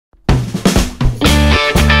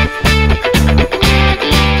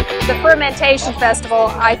Fermentation Festival,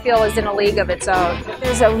 I feel, is in a league of its own.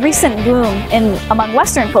 There's a recent boom among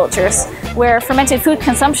Western cultures where fermented food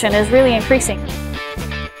consumption is really increasing.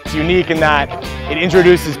 It's unique in that it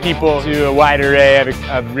introduces people to a wide array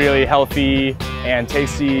of really healthy and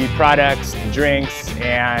tasty products and drinks,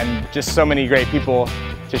 and just so many great people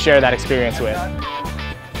to share that experience with.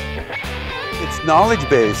 It's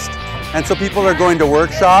knowledge-based, and so people are going to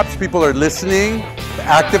workshops, people are listening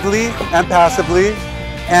actively and passively,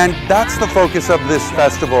 and that's the focus of this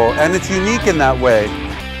festival, and it's unique in that way.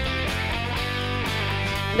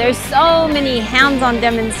 There's so many hands-on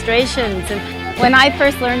demonstrations, and when I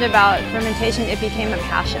first learned about fermentation, it became a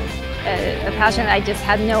passion. A passion I just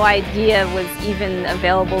had no idea was even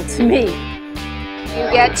available to me. You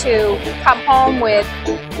get to come home with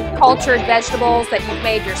cultured vegetables that you've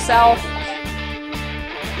made yourself.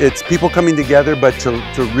 It's people coming together, but to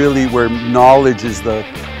really where knowledge is the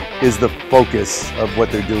focus of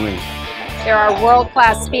what they're doing. There are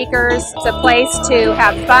world-class speakers. It's a place to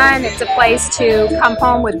have fun. It's a place to come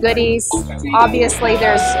home with goodies. Obviously,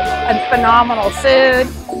 there's a phenomenal food.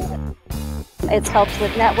 It's helped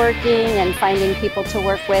with networking and finding people to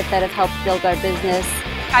work with that have helped build our business.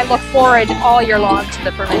 I look forward all year long to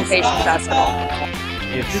the Fermentation Festival.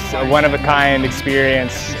 It's a one-of-a-kind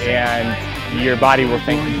experience, and your body will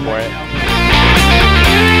thank you for it.